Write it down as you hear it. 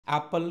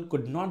Apple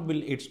could not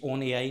build its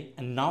own AI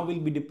and now will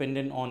be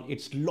dependent on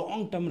its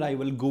long-term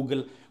rival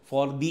Google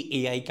for the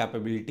AI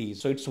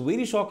capabilities. So it's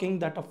very shocking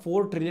that a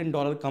 $4 trillion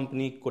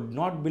company could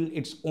not build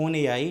its own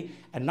AI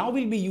and now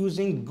will be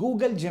using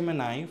Google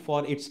Gemini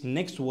for its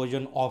next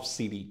version of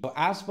Siri. So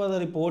as per the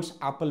reports,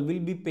 Apple will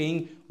be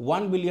paying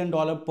 $1 billion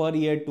per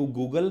year to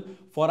Google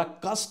for a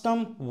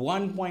custom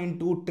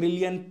 1.2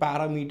 trillion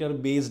parameter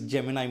based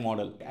Gemini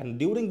model. And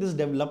during this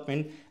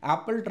development,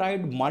 Apple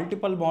tried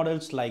multiple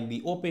models like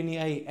the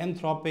OpenAI,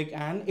 Anthropic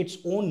and its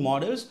own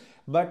models,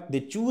 but they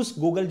choose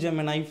Google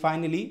Gemini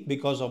finally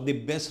because of the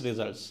best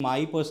results.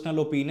 My personal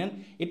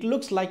opinion, it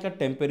looks like a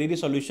temporary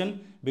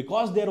solution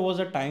because there was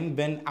a time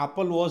when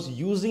Apple was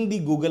using the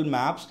Google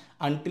Maps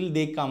until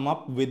they come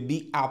up with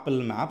the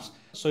Apple Maps.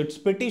 So it's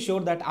pretty sure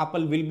that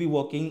Apple will be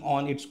working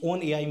on its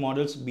own AI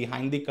models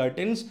behind the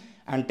curtains.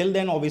 Until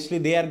then, obviously,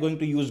 they are going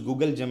to use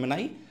Google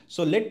Gemini.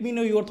 So let me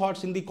know your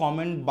thoughts in the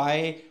comment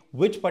by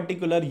which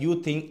particular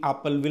you think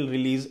Apple will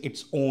release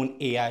its own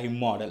AI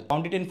model.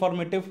 Found it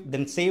informative?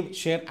 Then save,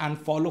 share and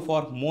follow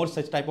for more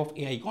such type of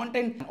AI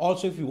content. And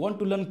also, if you want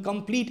to learn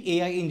complete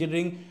AI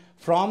engineering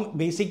from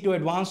basic to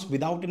advanced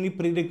without any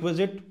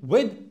prerequisite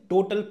with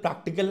total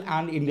practical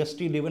and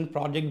industry driven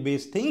project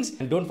based things,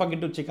 and don't forget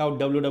to check out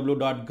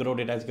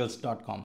www.growdataskills.com.